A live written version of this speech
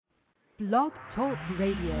Blog Talk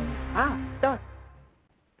Radio. Start.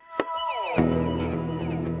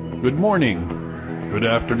 Good morning, good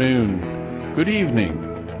afternoon, good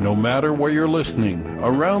evening, no matter where you're listening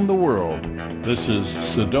around the world. This is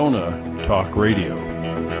Sedona Talk Radio.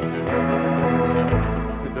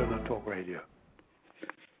 Sedona Talk Radio.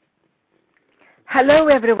 Hello,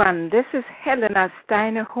 everyone. This is Helena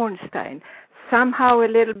Steiner-Hornstein. Somehow a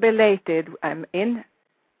little belated. I'm in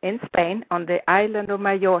Spain on the island of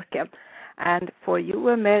Mallorca. And for you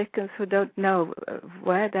Americans who don't know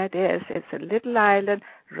where that is, it's a little island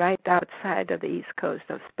right outside of the east coast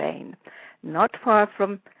of Spain, not far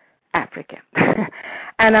from Africa.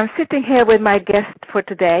 And I'm sitting here with my guest for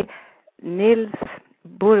today, Nils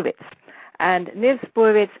Burwitz. And Nils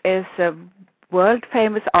Burwitz is a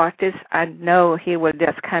world-famous artist. I know he will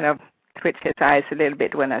just kind of twitch his eyes a little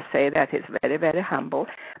bit when I say that. He's very, very humble.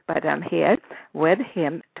 But I'm here with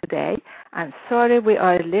him today. I'm sorry we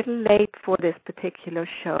are a little late for this particular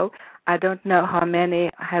show. I don't know how many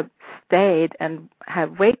have stayed and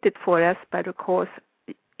have waited for us, but of course,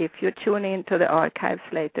 if you tune into the archives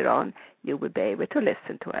later on, you will be able to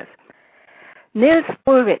listen to us. Nils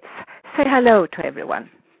Burwitz, say hello to everyone.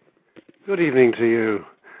 Good evening to you.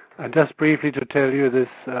 Just briefly to tell you, this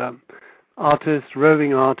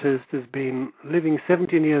roving artist, has been living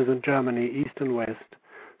 17 years in Germany, east and west,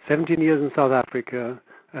 17 years in South Africa,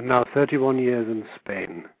 and now 31 years in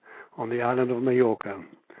Spain, on the island of Mallorca.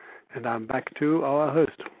 And I'm back to our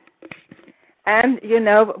host. And, you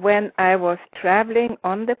know, when I was traveling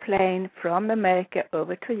on the plane from America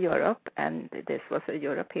over to Europe, and this was a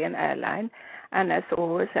European airline, and as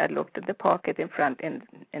always, I looked at the pocket in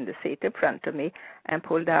the seat in front of me and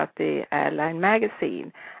pulled out the airline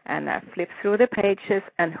magazine, and I flipped through the pages,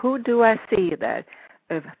 and who do I see there?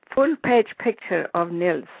 A full-page picture of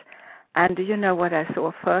Nils. And do you know what I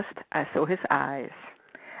saw first? I saw his eyes.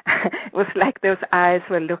 It was like those eyes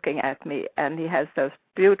were looking at me, and he has those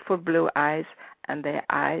beautiful blue eyes, and they're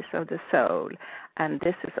eyes of the soul. And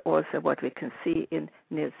this is also what we can see in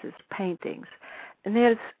Nils's paintings.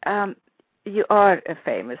 Nils, you are a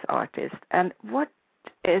famous artist, and what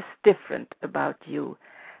is different about you,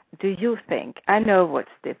 do you think? I know what's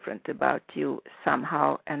different about you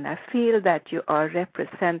somehow, and I feel that you are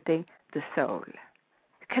representing the soul.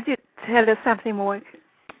 Could you tell us something more?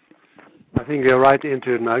 I think you're right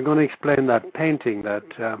into it, and I'm going to explain that painting that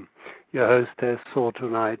your hostess saw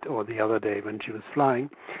tonight or the other day when she was flying.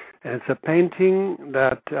 And it's a painting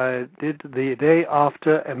that I did the day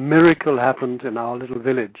after a miracle happened in our little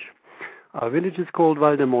village. Our village is called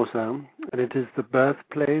Valdemosa, and it is the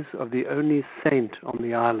birthplace of the only saint on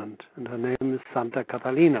the island, and her name is Santa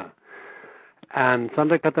Catalina. And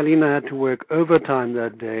Santa Catalina had to work overtime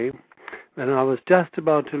that day, and I was just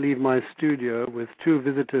about to leave my studio with two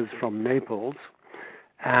visitors from Naples,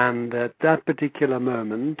 and at that particular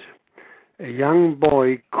moment, a young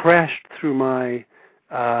boy crashed through my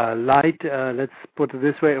light, let's put it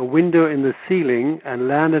this way, a window in the ceiling, and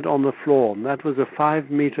landed on the floor. And that was a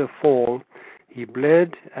 5-meter fall. He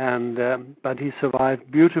bled, but he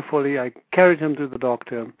survived beautifully. I carried him to the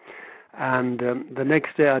doctor, and the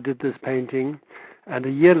next day I did this painting, and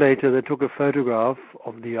a year later they took a photograph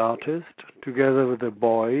of the artist together with a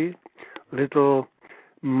boy, little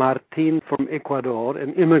Martin from Ecuador,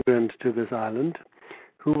 an immigrant to this island,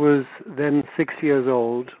 who was then 6 years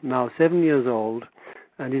old, now 7 years old,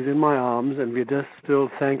 and he's in my arms, and we're just still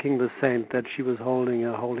thanking the saint that she was holding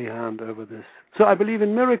a holy hand over this. So I believe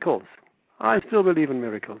in miracles. I still believe in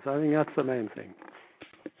miracles. I think that's the main thing.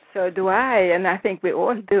 So do I, and I think we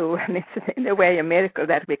all do, and it's in a way a miracle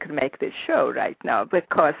that we could make this show right now,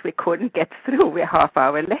 because we couldn't get through. We're half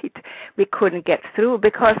hour late. We couldn't get through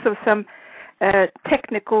because of some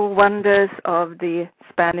technical wonders of the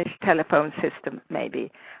Spanish telephone system,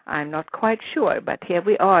 maybe. I'm not quite sure, but here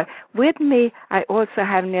we are. With me, I also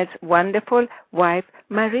have Nils' wonderful wife,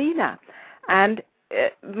 Marina. And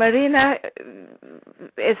Marina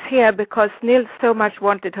is here because Nils so much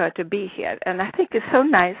wanted her to be here. And I think it's so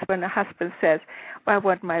nice when a husband says, well, I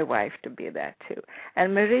want my wife to be there too.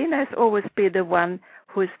 And Marina has always been the one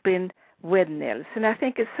who's been with Nils. And I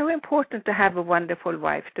think it's so important to have a wonderful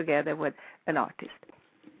wife together with an artist.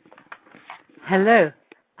 Hello.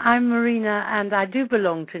 I'm Marina, and I do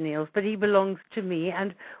belong to Nils, but he belongs to me,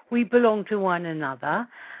 and we belong to one another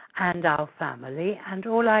and our family. And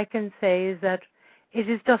all I can say is that it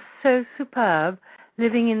is just so superb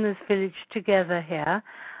living in this village together here.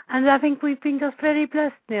 And I think we've been just very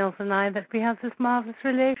blessed, Nils and I, that we have this marvelous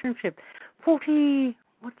relationship.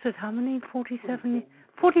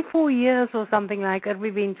 44 years or something like that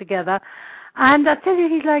we've been together. And I tell you,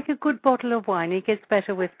 he's like a good bottle of wine. He gets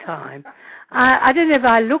better with time. I don't know if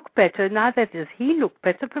I look better, neither does he look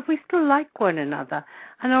better, but we still like one another.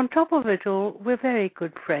 And on top of it all, we're very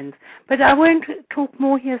good friends. But I won't talk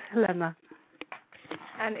more. Here's Helena.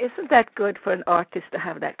 And isn't that good for an artist to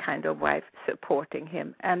have that kind of wife supporting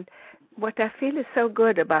him? And what I feel is so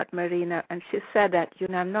good about Marina, and she said that,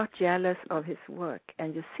 I'm not jealous of his work.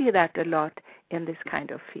 And you see that a lot in this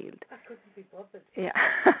kind of field. I couldn't be bothered. Yeah.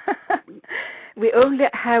 We only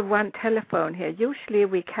have one telephone here. Usually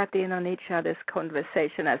we cut in on each other's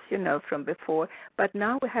conversation, as you know from before. But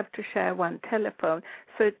now we have to share one telephone,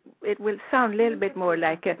 so it will sound a little bit more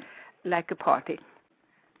like a party.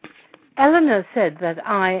 Eleanor said that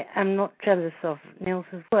I am not jealous of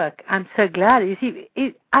Nils's work. I'm so glad. You see,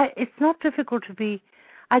 it's not difficult to be.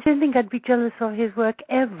 I don't think I'd be jealous of his work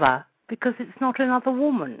ever, because it's not another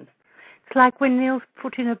woman. It's like when Nils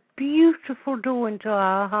put in a beautiful door into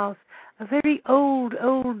our house, a very old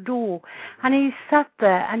door, and he sat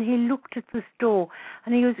there and he looked at this door,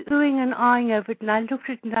 and he was oohing and eyeing over it, and I looked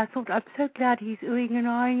at it and I thought, I'm so glad he's oohing and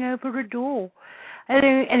eyeing over a door.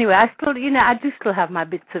 Anyway, I still, I do still have my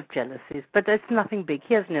bits of jealousies, but it's nothing big.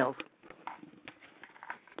 Here's Nils.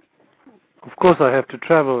 Of course, I have to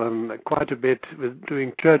travel quite a bit with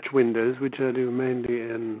doing church windows, which I do mainly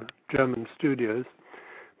in German studios.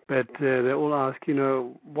 But they all ask,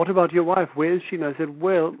 what about your wife? Where is she? And I said,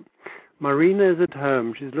 well, Marina is at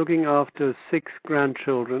home. She's looking after 6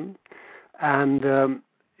 grandchildren. And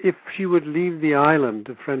if she would leave the island,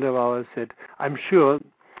 a friend of ours said, I'm sure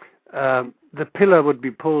the pillar would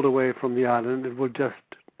be pulled away from the island. It would just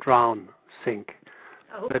drown, sink.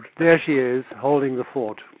 Oh. But there she is, holding the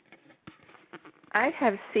fort. I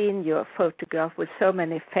have seen your photograph with so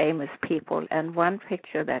many famous people, and one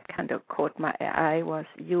picture that kind of caught my eye was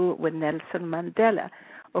you with Nelson Mandela.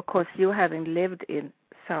 Of course, you having lived in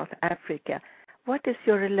South Africa. What is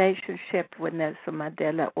your relationship with Nelson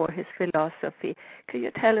Mandela or his philosophy? Could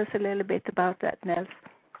you tell us a little bit about that, Nels?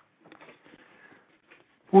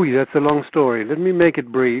 That's a long story. Let me make it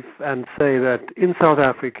brief and say that in South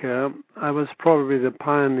Africa, I was probably the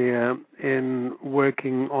pioneer in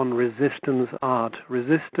working on resistance art,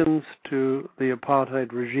 resistance to the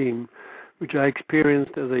apartheid regime, which I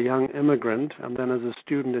experienced as a young immigrant and then as a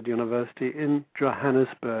student at university in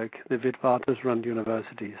Johannesburg, the Witwatersrand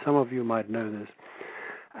University. Some of you might know this.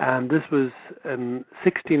 And this was in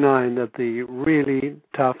 '69 that the really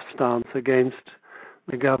tough stance against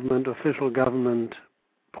the government, official government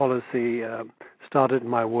policy started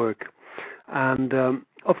my work. And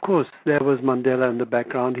of course there was Mandela in the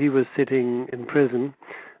background. He was sitting in prison,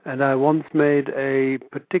 and I once made a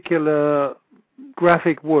particular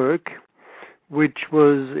graphic work which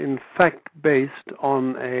was in fact based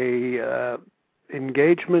on a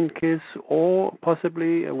engagement kiss or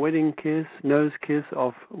possibly a wedding kiss, nose kiss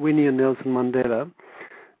of Winnie and Nelson Mandela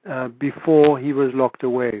before he was locked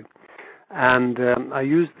away. And I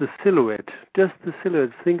used the silhouette, just the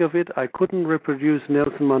silhouette. Think of it, I couldn't reproduce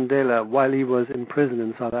Nelson Mandela while he was in prison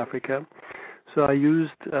in South Africa. So I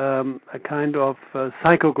used a kind of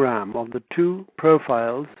psychogram of the 2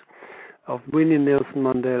 profiles of Winnie and Nelson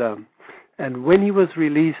Mandela. And when he was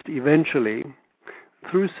released eventually,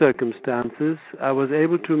 through circumstances, I was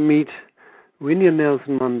able to meet Winnie and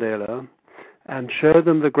Nelson Mandela and show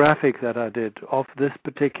them the graphic that I did of this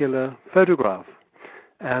particular photograph.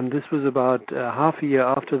 And this was about half a year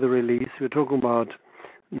after the release. We're talking about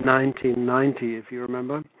 1990, if you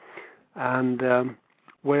remember. And,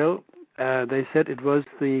 they said it was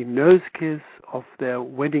the nose kiss of their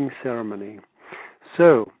wedding ceremony.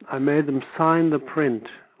 So I made them sign the print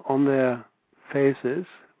on their faces,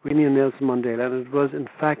 Winnie and Nelson Mandela, and it was in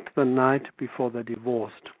fact the night before they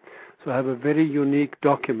divorced. So I have a very unique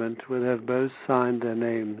document where they have both signed their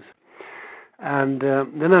names. And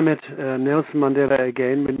then I met Nelson Mandela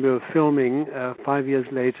again when we were filming 5 years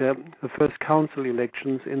later the first council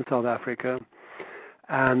elections in South Africa,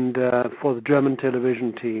 and for the German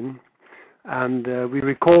television team. And we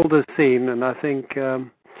recalled the scene, and I think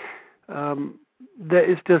there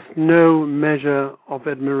is just no measure of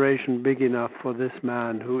admiration big enough for this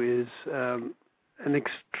man who is an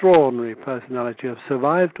extraordinary personality. I've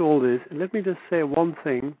survived all this. And let me just say one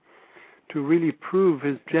thing to really prove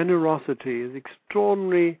his generosity, his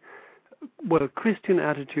extraordinary, Christian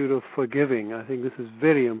attitude of forgiving. I think this is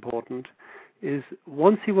very important. Is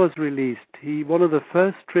once he was released, one of the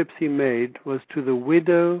first trips he made was to the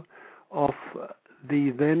widow of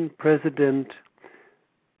the then President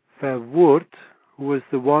Verwoerd, who was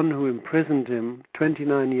the one who imprisoned him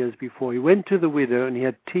 29 years before. He went to the widow and he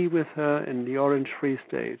had tea with her in the Orange Free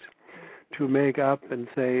State to make up and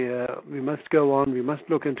say, we must go on, we must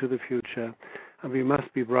look into the future, and we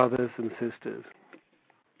must be brothers and sisters.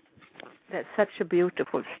 That's such a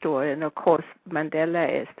beautiful story. And of course,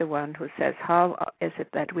 Mandela is the one who says, how is it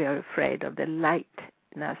that we are afraid of the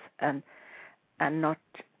lightness and not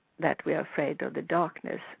that we are afraid of the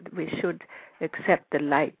darkness? We should accept the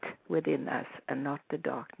light within us and not the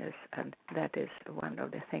darkness. And that is one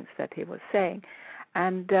of the things that he was saying.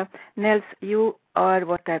 And Nils, you are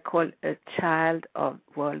what I call a child of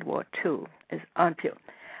World War II, aren't you?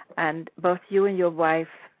 And both you and your wife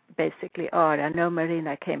basically are. I know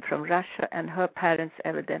Marina came from Russia, and her parents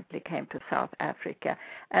evidently came to South Africa.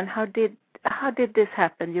 And how did this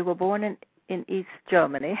happen? You were born in East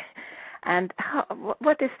Germany, and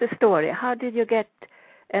what is the story? How did you get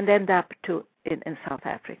and end up in South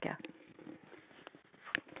Africa?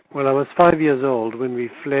 Well, I was 5 years old when we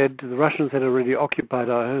fled. The Russians had already occupied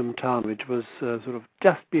our hometown, which was sort of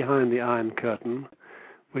just behind the Iron Curtain,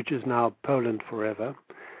 which is now Poland forever.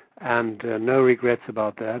 And no regrets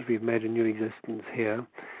about that. We've made a new existence here.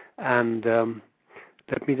 And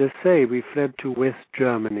let me just say, we fled to West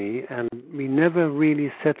Germany, and we never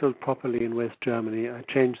really settled properly in West Germany. I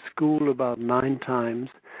changed school about 9 times,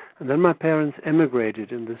 and then my parents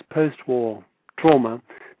emigrated in this post-war trauma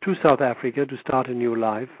to South Africa to start a new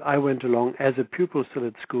life. I went along as a pupil still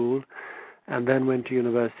at school, and then went to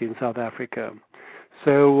university in South Africa.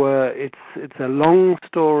 So it's a long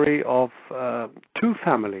story of 2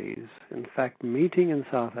 families, in fact, meeting in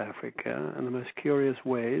South Africa in the most curious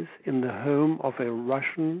ways in the home of a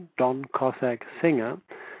Russian Don Cossack singer,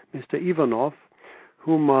 Mr. Ivanov,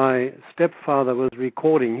 whom my stepfather was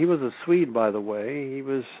recording. He was a Swede, by the way. He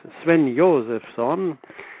was Sven Josefsson,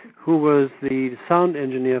 who was the sound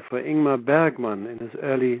engineer for Ingmar Bergman in his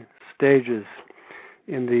early stages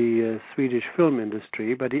in the Swedish film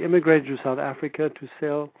industry, but he immigrated to South Africa to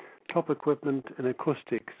sell top equipment in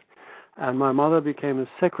acoustics. And my mother became his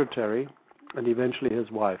secretary and eventually his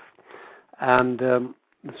wife. And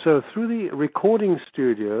so through the recording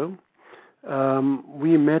studio,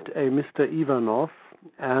 we met a Mr. Ivanov,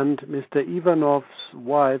 and Mr. Ivanov's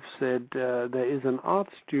wife said, there is an art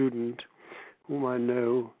student whom I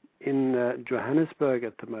know in Johannesburg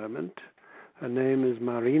at the moment. Her name is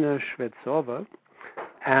Marina Shvetsova.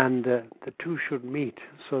 And the 2 should meet.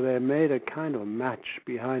 So they made a kind of match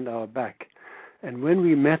behind our back. And when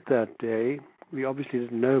we met that day, we obviously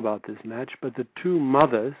didn't know about this match, but the 2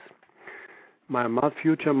 mothers, my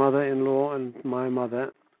future mother-in-law and my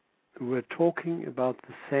mother, were talking about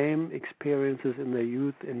the same experiences in their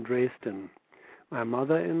youth in Dresden. My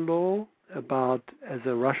mother-in-law about as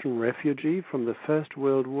a Russian refugee from the First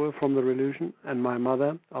World War, from the revolution, and my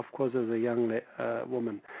mother, of course, as a young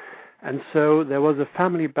woman. And so there was a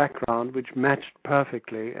family background which matched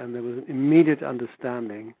perfectly, and there was an immediate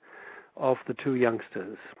understanding of the 2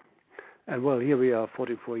 youngsters. And well, here we are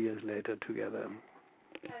 44 years later together.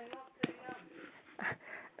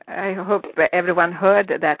 I hope everyone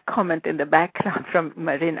heard that comment in the background from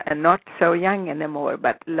Marina, and not so young anymore,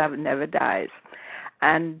 but love never dies.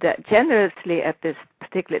 And generously at this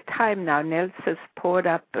particular time now, Nils has poured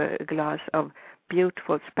up a glass of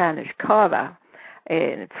beautiful Spanish cava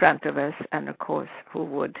in front of us, and of course, who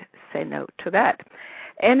would say no to that?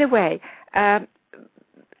 Anyway,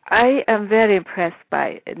 I am very impressed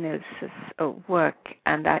by Nils's work,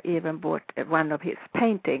 and I even bought one of his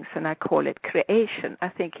paintings, and I call it Creation. I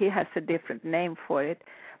think he has a different name for it,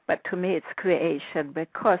 but to me it's Creation,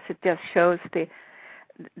 because it just shows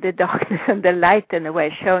the darkness and the light in a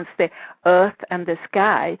way, shows the earth and the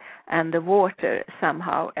sky and the water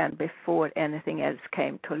somehow, and before anything else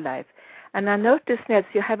came to life. And I noticed, Nils,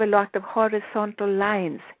 you have a lot of horizontal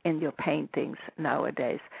lines in your paintings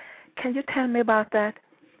nowadays. Can you tell me about that?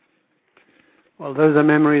 Well, those are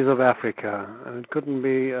memories of Africa, and it couldn't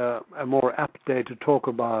be a more apt day to talk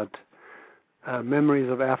about memories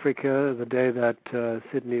of Africa, the day that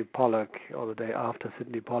Sidney Pollack, or the day after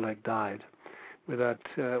Sidney Pollack died, with that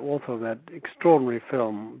author of that extraordinary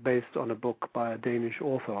film based on a book by a Danish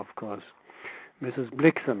author, of course, Mrs.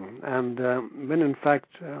 Blixen. And when in fact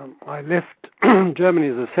I left Germany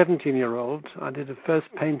as a 17-year-old, I did a first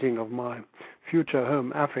painting of my future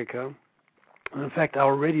home, Africa. And in fact, I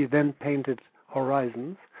already then painted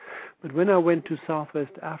horizons. But when I went to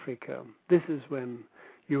Southwest Africa, this is when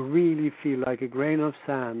you really feel like a grain of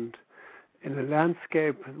sand in a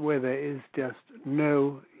landscape where there is just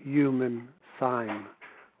no human sign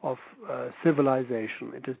of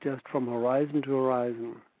civilization. It is just from horizon to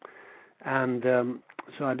horizon. And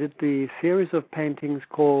so I did the series of paintings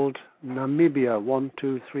called Namibia 1,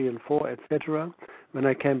 2, 3, and 4, etc. when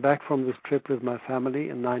I came back from this trip with my family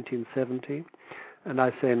in 1970. And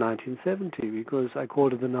I say 1970 because I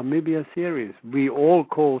called it the Namibia series. We all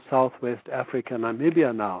call Southwest Africa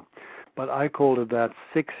Namibia now, but I called it that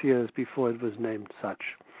 6 years before it was named such.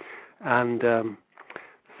 And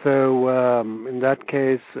so in that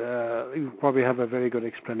case, you probably have a very good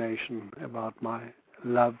explanation about my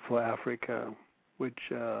love for Africa, which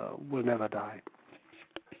will never die.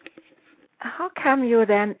 How come you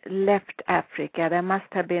then left Africa? There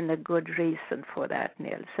must have been a good reason for that,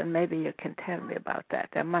 Nils, and maybe you can tell me about that.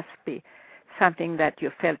 There must be something that you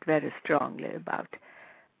felt very strongly about.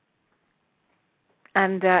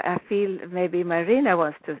 And I feel maybe Marina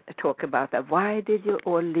wants to talk about that. Why did you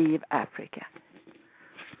all leave Africa?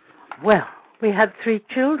 Well, we had 3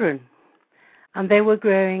 children, and they were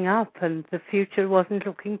growing up, and the future wasn't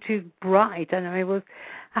looking too bright. And I was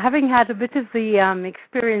having had a bit of the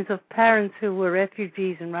experience of parents who were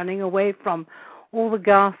refugees and running away from all the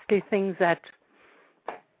ghastly things that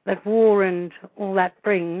war and all that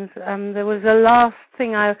brings. There was a last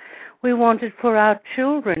thing we wanted for our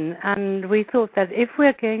children, and we thought that if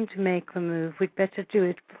we're going to make the move, we'd better do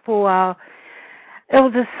it before our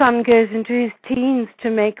eldest son goes into his teens, to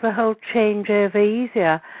make the whole changeover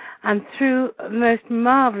easier. And through most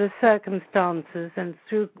marvelous circumstances and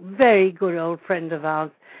through a very good old friend of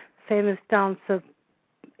ours, famous dancer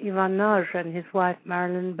Ivan Naj and his wife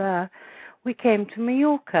Marilyn Burr, we came to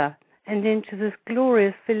Mallorca and into this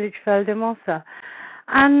glorious village Valdemossa.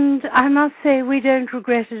 And I must say we don't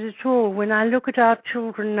regret it at all. When I look at our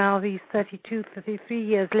children now, these 32, 33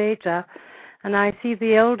 years later, and I see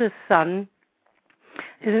the eldest son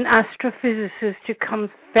is an astrophysicist who comes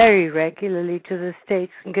very regularly to the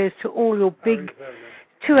States and goes to all your big,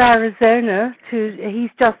 to Arizona. He's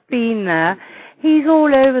just been there. He's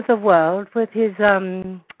all over the world with his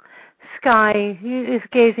sky. He is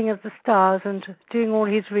gazing at the stars and doing all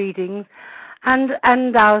his readings. And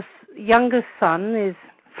our youngest son is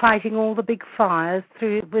fighting all the big fires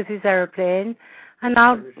with his aeroplane, and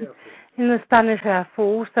now in the Spanish Air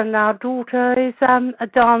Force. And our daughter is a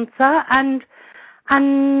dancer and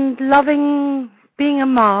loving being a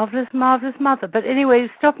marvelous, marvelous mother. But anyway,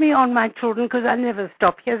 stop me on my children, because I never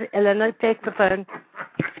stop. Here's Helena, take the phone.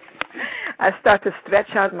 I start to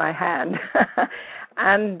stretch out my hand.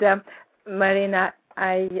 And Marina,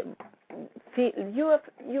 I feel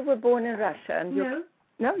you were born in Russia, and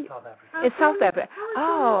no, South Africa. In South Africa.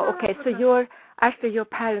 Oh, okay. So your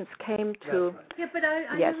parents came to. Yeah, but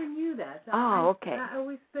I yes. never knew that. Okay. I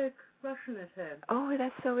always spoke Russian at home. Oh,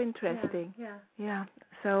 that's so interesting. Yeah.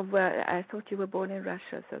 So I thought you were born in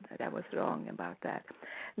Russia, so I was wrong about that.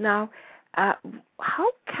 Now,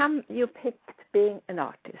 how come you picked being an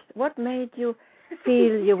artist? What made you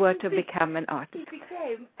feel you were to become an artist? You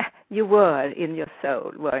became. You were in your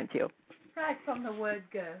soul, weren't you? Right from the word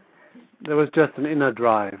go. There was just an inner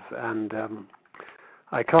drive, and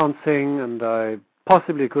I can't sing, and I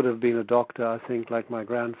possibly could have been a doctor, I think, like my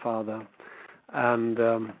grandfather. And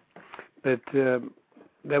but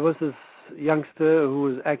there was this youngster who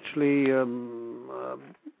was actually on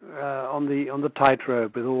the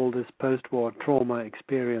tightrope with all this post-war trauma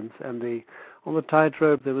experience. And on the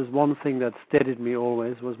tightrope, there was one thing that steadied me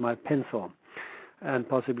always, was my pencil and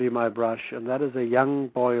possibly my brush. And that is a young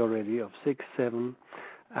boy already of 6, 7,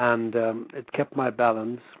 and it kept my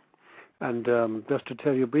balance. And just to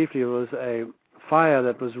tell you briefly, it was a fire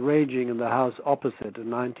that was raging in the house opposite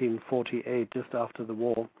in 1948, just after the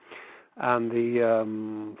war. And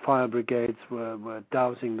the fire brigades were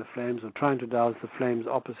dousing the flames, or trying to douse the flames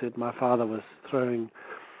opposite. My father was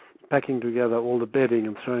packing together all the bedding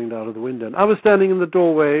and throwing it out of the window. And I was standing in the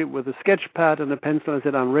doorway with a sketch pad and a pencil, and I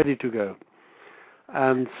said, I'm ready to go.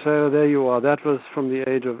 And so there you are. That was from the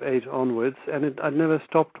age of 8 onwards, and I never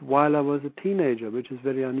stopped while I was a teenager, which is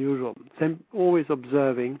very unusual. Always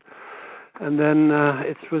observing, and then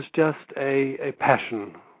it was just a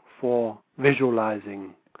passion for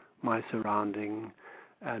visualizing my surrounding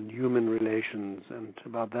and human relations, and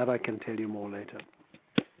about that I can tell you more later.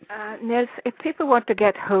 Nils, if people want to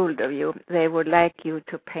get hold of you, they would like you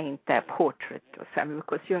to paint their portrait or something,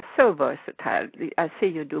 because you're so versatile. I see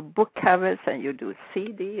you do book covers, and you do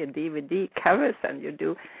CD and DVD covers, and you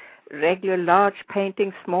do regular large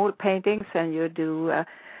paintings, small paintings, and you do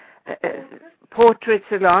portraits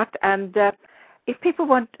a lot. And if people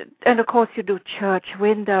want, and of course you do church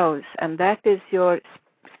windows, and that is your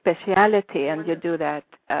speciality, and you do that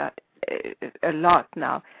a lot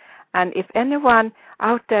now. And if anyone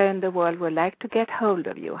out there in the world would like to get hold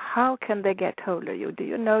of you, how can they get hold of you? Do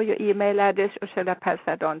you know your email address, or shall I pass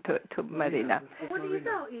that on to Marina? What is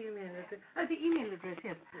our email address? Oh, the email address,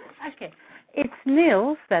 yes. Okay. It's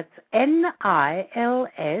Nils, that's Nils,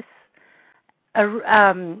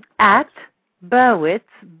 at Burwitz,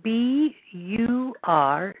 B-U-R-W-I-T-Z,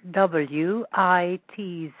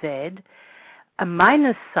 a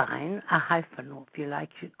minus sign, a hyphen, or if you like,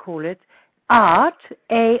 you'd call it, art,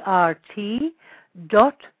 ART.com.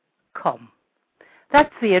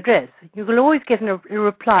 That's the address. You will always get a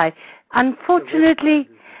reply. Unfortunately,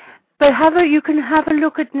 but you can have a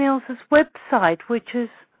look at Nils's website, which is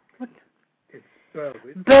It's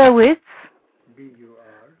Burwitz. Burwitz,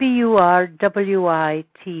 B-U-R. B-U-R-W-I-T-Z.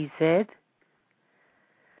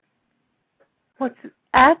 What's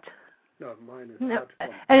at? No, minus. No,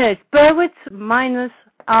 it's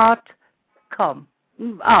Burwitz-art.com.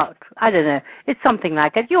 Art, I don't know. It's something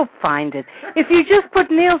like that. You'll find it. If you just put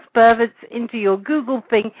Nils Burwitz into your Google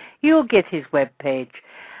thing, you'll get his webpage.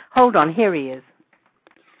 Hold on, here he is.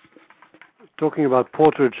 Talking about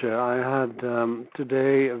portraiture, I had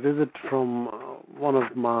today a visit from one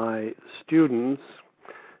of my students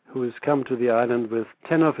who has come to the island with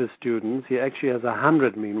 10 of his students. He actually has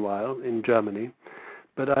 100 meanwhile in Germany.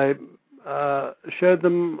 But I showed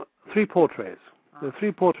them 3 portraits, the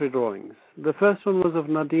 3 portrait drawings. The first one was of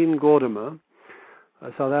Nadine Gordimer,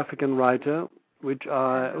 a South African writer,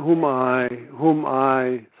 whom I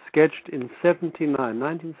sketched in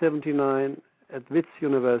 1979 at Wits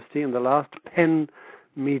University in the last pen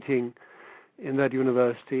meeting in that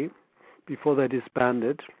university before they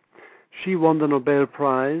disbanded. She won the Nobel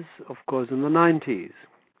Prize, of course, in the 90s.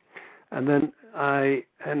 And then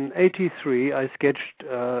in 1983, I sketched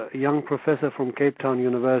a young professor from Cape Town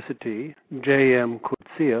University, J.M.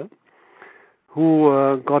 Coetzee,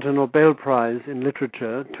 who got a Nobel Prize in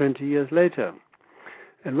literature 20 years later.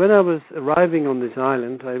 And when I was arriving on this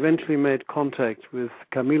island, I eventually made contact with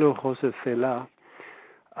Camilo José Cela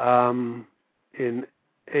in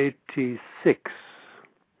 1986.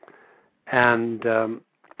 And,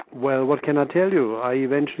 well, what can I tell you? I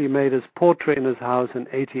eventually made his portrait in his house in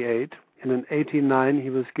 1988. And in 1989, he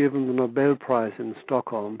was given the Nobel Prize in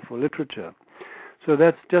Stockholm for literature. So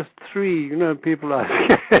that's just 3, people are.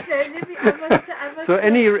 So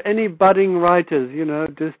any budding writers,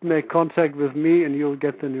 just make contact with me and you'll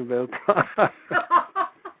get the Nobel Prize.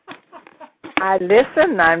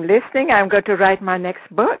 I'm listening. I'm going to write my next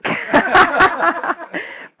book.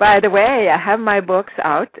 By the way, I have my books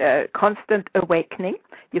out, Constant Awakening.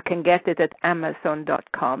 You can get it at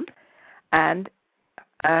Amazon.com. And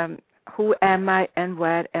Who Am I and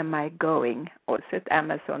Where Am I Going? Also at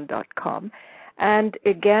Amazon.com. And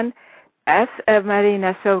again, as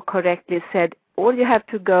Marina so correctly said, all you have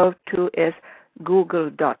to go to is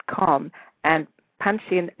google.com and punch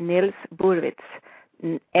in Nils Burwitz,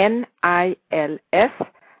 N-I-L-S,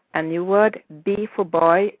 a new word, B for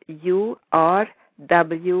boy, U-R-W-I-T-Z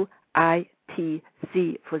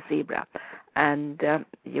for zebra. And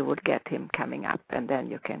you would get him coming up, and then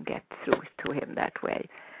you can get through to him that way.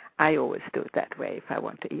 I always do it that way. If I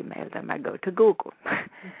want to email them, I go to Google.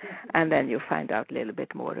 And then you find out a little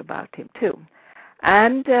bit more about him, too.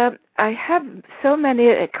 And I have so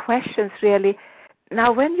many questions, really.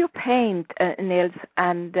 Now, when you paint, Nils,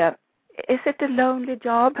 and is it a lonely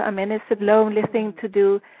job? I mean, is it a lonely thing to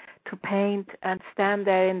do, to paint and stand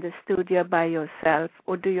there in the studio by yourself?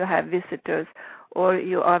 Or do you have visitors? Or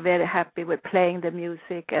you are very happy with playing the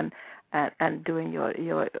music and doing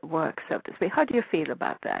your work, so to speak? How do you feel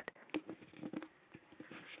about that?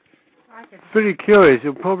 Very curious.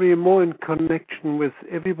 You're probably more in connection with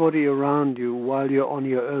everybody around you while you're on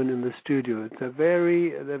your own in the studio. They're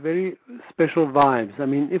very special vibes. I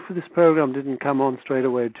mean, if this program didn't come on straight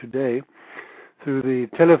away today through the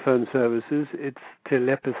telephone services, it's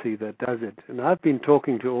telepathy that does it. And I've been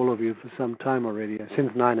talking to all of you for some time already,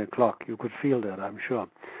 since 9 o'clock. You could feel that, I'm sure.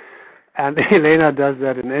 And Helena does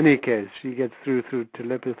that in any case. She gets through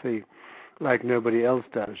telepathy like nobody else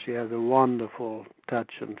does. She has a wonderful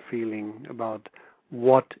touch and feeling about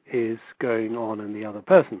what is going on in the other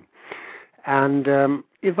person. And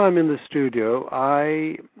if I'm in the studio,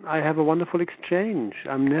 I have a wonderful exchange.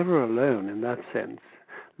 I'm never alone in that sense.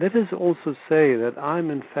 Let us also say that I'm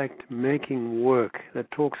in fact making work that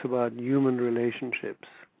talks about human relationships.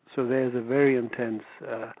 So there's a very intense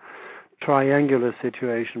triangular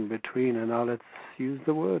situation between, and now let's use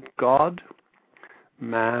the word God,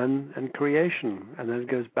 man, and creation. And then it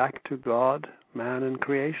goes back to God, man, and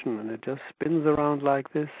creation, and it just spins around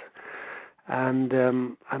like this. And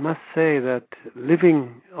I must say that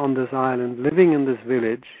living on this island, living in this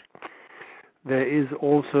village, there is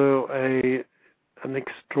also an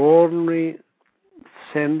extraordinary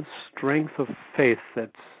strength of faith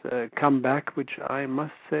that's come back, which I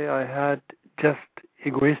must say I had just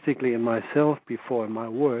egoistically in myself before in my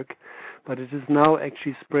work, but it is now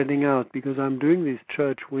actually spreading out because I'm doing these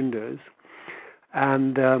church windows,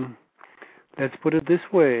 and let's put it this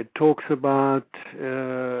way. It talks about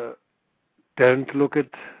don't look at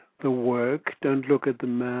the work, don't look at the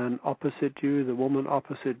man opposite you, the woman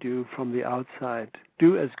opposite you from the outside.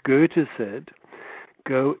 Do as Goethe said,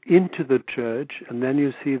 go into the church and then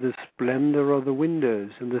you see the splendor of the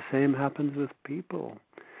windows, and the same happens with people.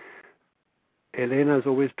 Helena is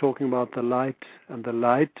always talking about the light, and the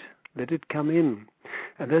light, let it come in.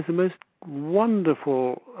 And there's the most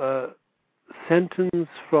wonderful sentence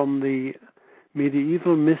from the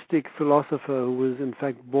medieval mystic philosopher who was in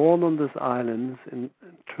fact born on this island in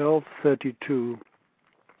 1232,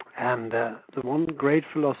 and the one great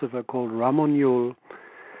philosopher called Ramonul,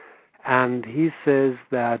 and he says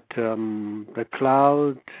that the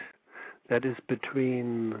cloud that is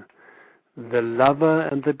between the lover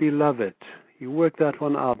and the beloved, you work that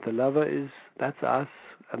one out, the lover that's us,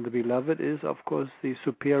 and the beloved is of course the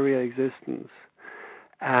superior existence.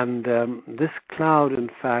 And this cloud, in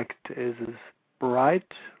fact, is as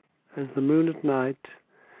bright as the moon at night,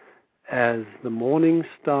 as the morning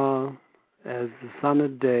star, as the sun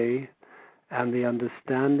at day, and the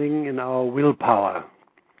understanding in our willpower.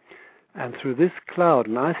 And through this cloud,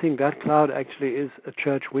 and I think that cloud actually is a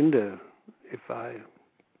church window, if I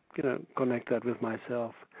connect that with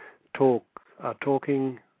myself,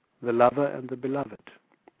 talking the lover and the beloved.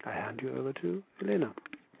 I hand you over to Helena.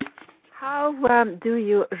 How do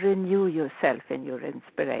you renew yourself in your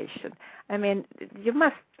inspiration? I mean, you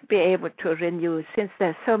must be able to renew, since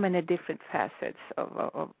there's so many different facets of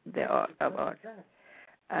art.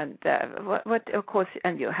 And what of course,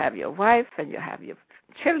 and you have your wife, and you have your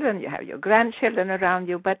children, you have your grandchildren around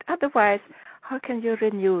you. But otherwise, how can you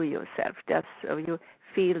renew yourself just so you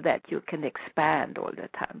feel that you can expand all the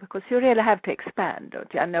time? Because you really have to expand,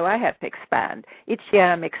 don't you? I know I have to expand. Each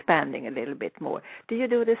year I'm expanding a little bit more. Do you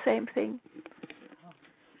do the same thing?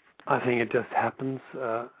 I think it just happens,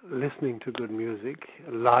 listening to good music,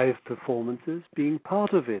 live performances, being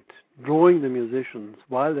part of it, drawing the musicians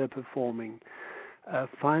while they're performing,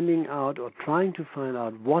 finding out or trying to find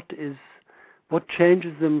out what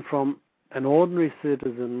changes them from an ordinary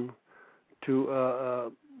citizen to a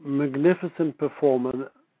magnificent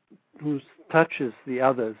performer who touches the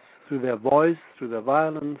others through their voice, through their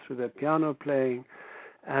violin, through their piano playing,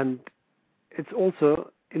 and it's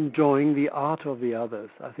also enjoying the art of the others.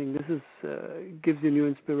 I think this gives you new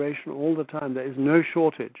inspiration all the time. There is no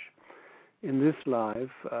shortage in this life,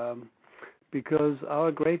 because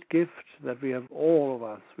our great gift that we have, all of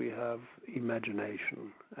us, we have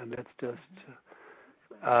imagination, and let's just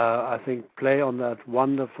I think play on that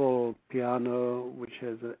wonderful piano which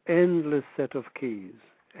has an endless set of keys.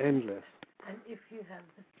 Endless. And if you have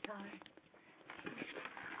the time.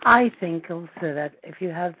 I think also that if you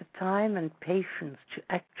have the time and patience to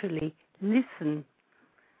actually listen,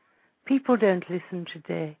 people don't listen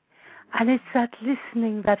today. And it's that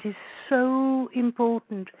listening that is so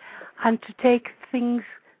important, and to take things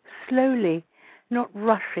slowly, not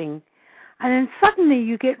rushing. And then suddenly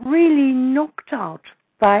you get really knocked out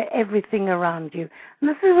by everything around you. And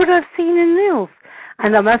this is what I've seen in Nils.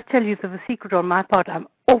 And I must tell you the secret on my part, I'm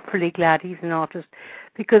awfully glad he's an artist,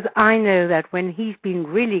 because I know that when he's been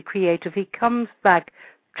really creative, he comes back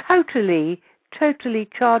totally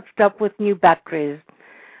charged up with new batteries.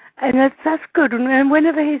 And that's good. And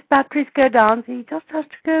whenever his batteries go down, he just has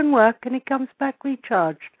to go and work, and he comes back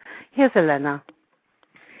recharged. Here's Helena.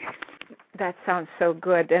 That sounds so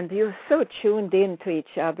good, and you're so tuned in to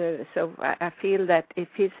each other. So I feel that if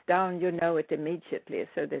he's down, you know it immediately.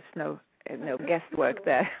 So there's no guesswork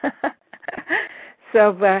there.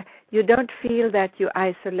 So you don't feel that you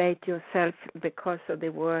isolate yourself because of the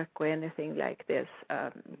work or anything like this.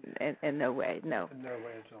 In no way, no. In no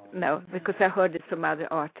way at all. No, because I heard it from other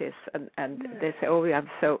artists, and they say, "Oh, I'm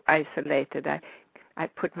so isolated. I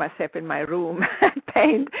put myself in my room and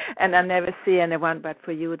paint, and I never see anyone." But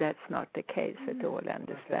for you, that's not the case at all. I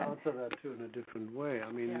understand. I can answer that too in a different way. I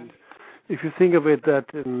mean, if you think of it, that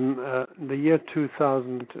in the year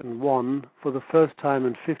 2001, for the first time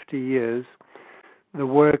in 50 years, the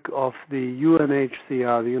work of the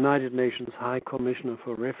UNHCR, the United Nations High Commissioner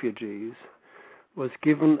for Refugees, was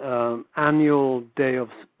given an annual day of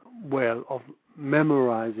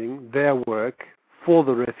memorizing their work for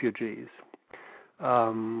the refugees.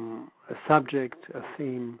 A subject, a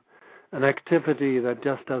theme, an activity that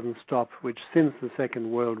just doesn't stop, which since the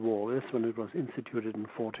Second World War, this one it was instituted in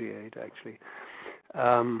 1948 actually,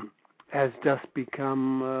 has just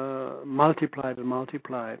become multiplied and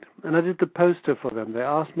multiplied. And I did the poster for them. They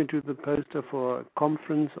asked me to do the poster for a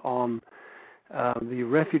conference on the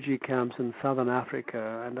refugee camps in southern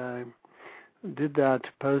Africa, and did that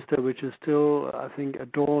poster, which is still, I think,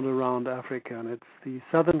 adored around Africa. And it's the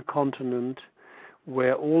southern continent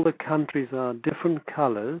where all the countries are different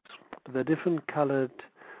colors. They're different colored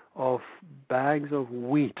of bags of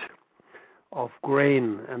wheat, of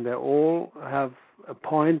grain, and they all have a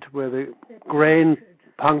point where the grain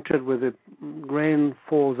punctured, where the grain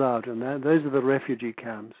falls out, and those are the refugee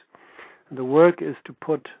camps. And the work is to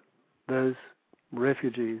put those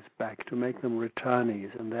refugees back, to make them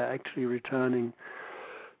returnees, and they're actually returning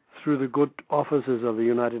through the good offices of the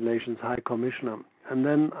United Nations High Commissioner. And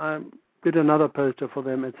then I did another poster for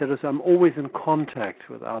them, etc. So I'm always in contact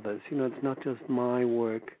with others. It's not just my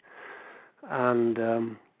work.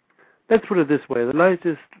 And let's put it this way. The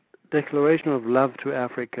latest declaration of love to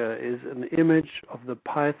Africa is an image of the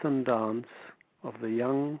Python dance of the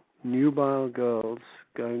young nubile girls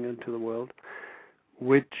going into the world,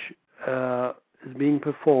 which is being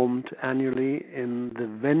performed annually in the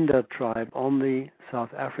Venda tribe on the South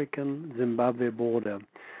African-Zimbabwe border.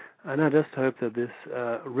 And I just hope that this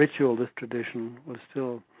ritual, this tradition, will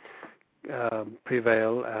still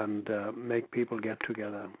prevail and make people get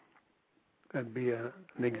together and be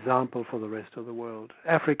an example for the rest of the world.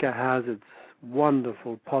 Africa has its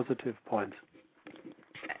wonderful positive points.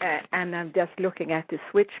 And I'm just looking at the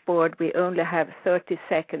switchboard. We only have 30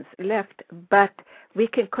 seconds left, but we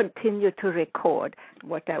can continue to record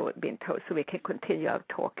what I've been told, so we can continue our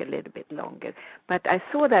talk a little bit longer. But I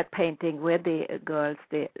saw that painting with the girls,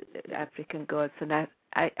 the African girls, and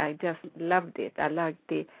I just loved it. I liked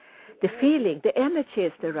the feeling. The energy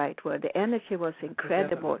is the right word. The energy was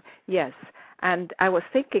incredible. Yes. And I was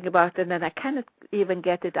thinking about it, and then I cannot even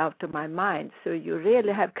get it out of my mind. So you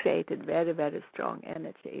really have created very, very strong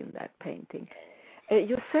energy in that painting.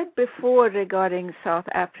 You said before regarding South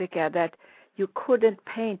Africa that you couldn't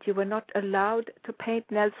paint. You were not allowed to paint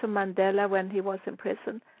Nelson Mandela when he was in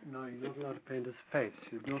prison? No, you're not allowed to paint his face.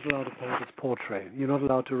 You're not allowed to paint his portrait. You're not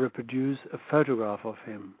allowed to reproduce a photograph of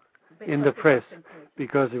him in the press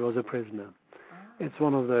because he was a prisoner. It's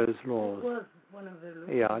one of those laws. It was one of the laws.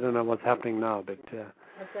 Yeah, I don't know what's happening now, but... at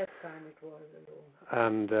that time it was a law.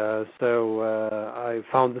 And so I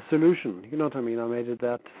found the solution. You know what I mean? I made it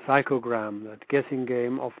that psychogram, that guessing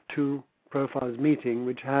game of two profiles meeting,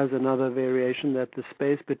 which has another variation that the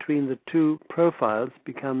space between the two profiles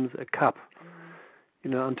becomes a cup,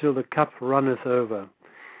 until the cup runneth over.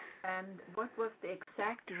 And what was the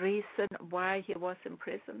exact reason why he was in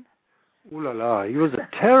prison? Ooh la la, he was a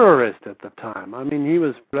terrorist at the time. I mean, he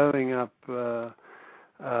was blowing up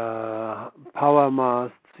power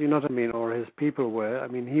masts, you know what I mean, or his people were. I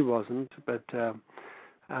mean, he wasn't, but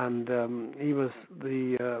he was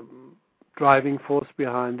the driving force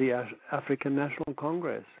behind the African National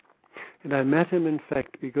Congress. And I met him, in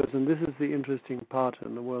fact, because, and this is the interesting part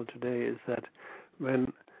in the world today, is that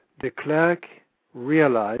when de Klerk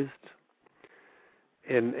realized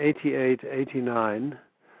in 88, 89,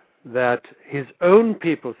 that his own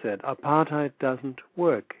people said apartheid doesn't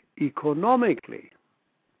work economically.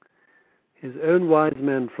 His own wise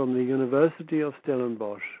men from the University of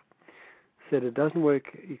Stellenbosch said it doesn't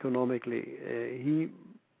work economically. He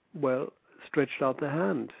stretched out the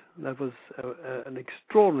hand. That was an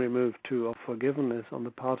extraordinary move of forgiveness on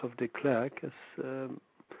the part of de Klerk as the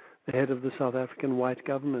head of the South African white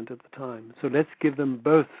government at the time. So let's give them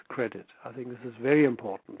both credit. I think this is very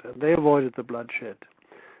important. And they avoided the bloodshed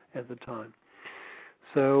at the time.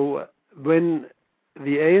 So when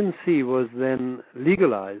the ANC was then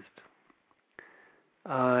legalized,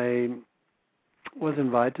 I was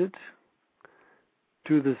invited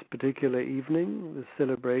to this particular evening, this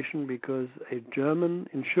celebration, because a German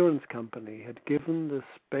insurance company had given the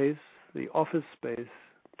space, the office space,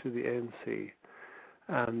 to the ANC.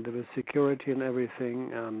 And there was security and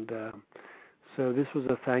everything, and so this was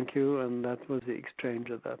a thank you, and that was the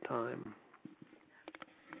exchange at that time.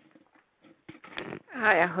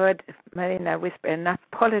 I heard Marina whisper enough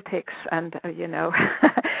politics, and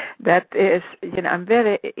that is, I'm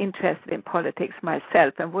very interested in politics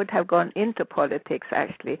myself, and would have gone into politics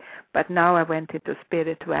actually, but now I went into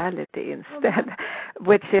spirituality instead,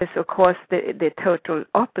 which is of course the total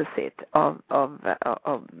opposite of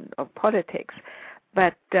politics.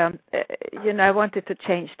 But I wanted to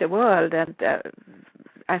change the world, and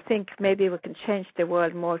I think maybe we can change the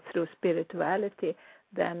world more through spirituality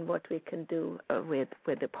than what we can do with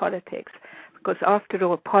the politics. Because after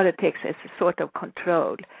all, politics is a sort of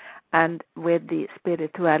control. And with the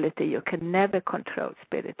spirituality, you can never control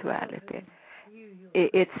spirituality.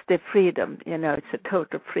 It's the freedom, it's a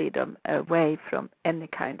total freedom away from any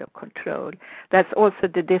kind of control. That's also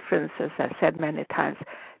the difference, as I said many times,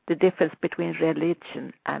 the difference between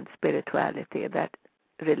religion and spirituality, that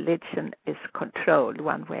religion is controlled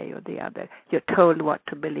one way or the other. You're told what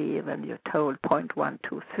to believe, and you're told point 1,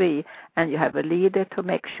 2, 3, and you have a leader to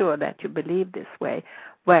make sure that you believe this way,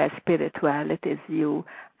 whereas spirituality is you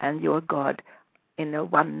and your God in a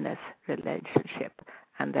oneness relationship,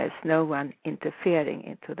 and there's no one interfering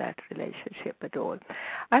into that relationship at all.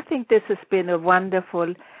 I think this has been a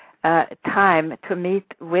wonderful time to meet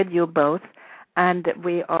with you both, and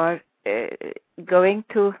we are going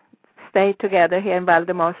to stay together here in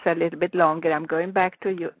Valdemossa a little bit longer. I'm going back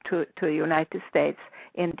to United States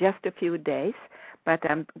in just a few days, but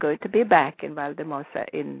I'm going to be back in Valdemossa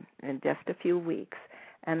in just a few weeks.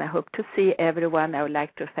 And I hope to see everyone. I would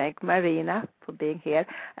like to thank Marina for being here,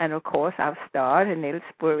 and of course our star, Nils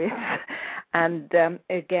Burwitz. And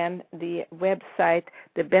again, the website,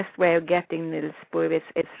 the best way of getting Nils Burwitz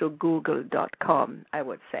is through google.com, I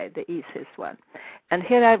would say, the easiest one. And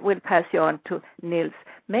here I will pass you on to Nils.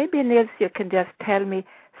 Maybe, Nils, you can just tell me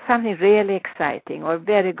something really exciting or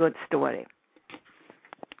very good story.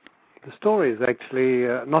 The story is actually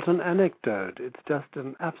not an anecdote. It's just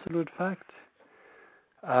an absolute fact.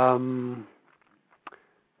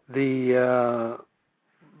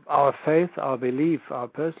 Our faith, our belief, our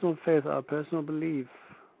personal faith, our personal belief,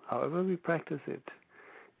 however we practice it,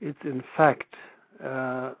 it's in fact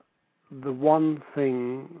the one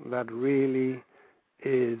thing that really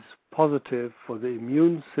is positive for the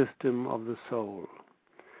immune system of the soul.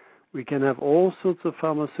 We can have all sorts of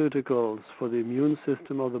pharmaceuticals for the immune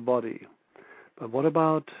system of the body, but what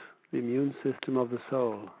about the immune system of the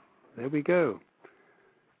soul? There we go.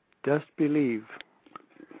 Just believe.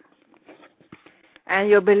 And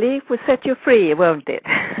your belief will set you free, won't it?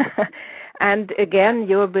 And again,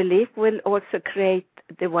 your belief will also create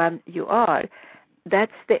the one you are.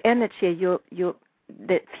 That's the energy,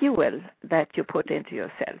 the fuel that you put into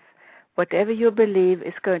yourself. Whatever you believe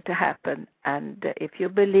is going to happen. And if you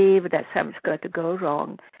believe that something's going to go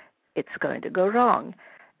wrong, it's going to go wrong.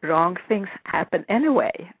 Wrong things happen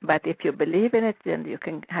anyway. But if you believe in it, then you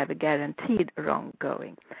can have a guaranteed wrong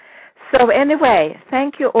going. So anyway,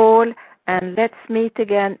 thank you all, and let's meet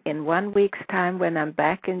again in 1 week's time when I'm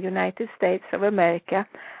back in the United States of America,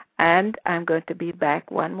 and I'm going to be back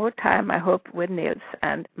one more time, I hope, with Nils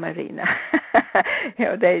and Marina.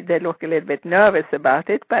 They look a little bit nervous about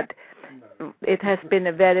it, but it has been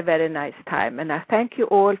a very, very nice time, and I thank you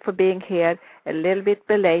all for being here, a little bit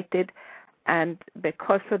belated, and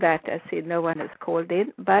because of that, I see no one has called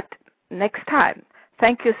in, but next time.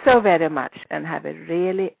 Thank you so very much, and have a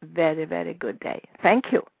really very, very good day.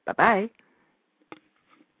 Thank you. Bye-bye.